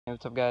Hey,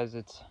 what's up guys,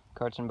 it's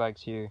Carts and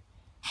Bikes here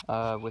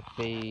with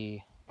the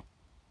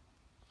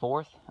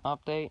 4th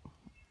update,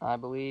 I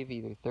believe,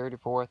 either 3rd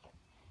or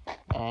 4th,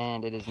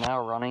 and it is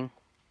now running.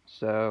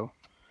 So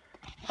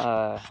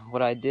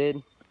what I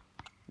did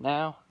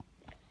now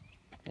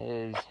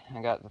is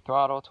I got the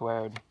throttle to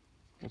where it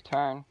would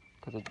turn,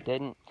 because it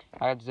didn't.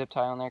 I had zip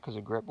tie on there because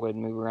the grip would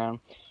move around.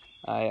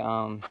 I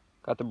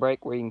got the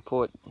brake where you can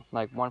pull it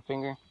like one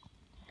finger,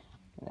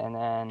 and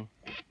then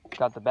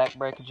got the back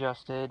brake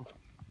adjusted.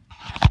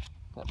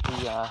 Got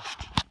the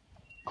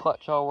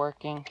clutch all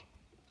working,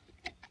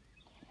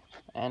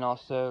 and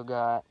also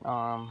got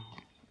I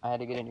had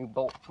to get a new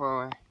bolt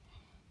for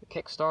the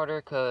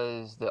Kickstarter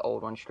because the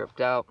old one stripped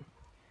out,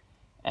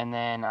 and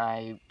then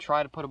I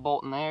tried to put a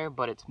bolt in there,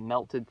 but it's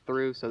melted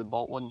through, so the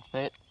bolt wouldn't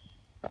fit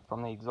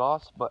from the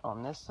exhaust. But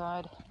on this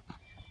side,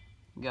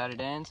 got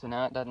it in, so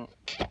now it doesn't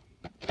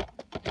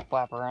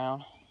flap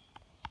around,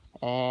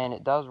 and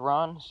it does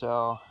run.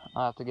 So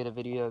I'll have to get a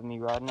video of me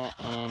riding it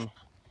in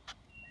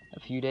a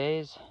few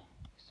days.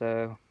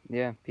 So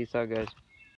yeah, peace out guys.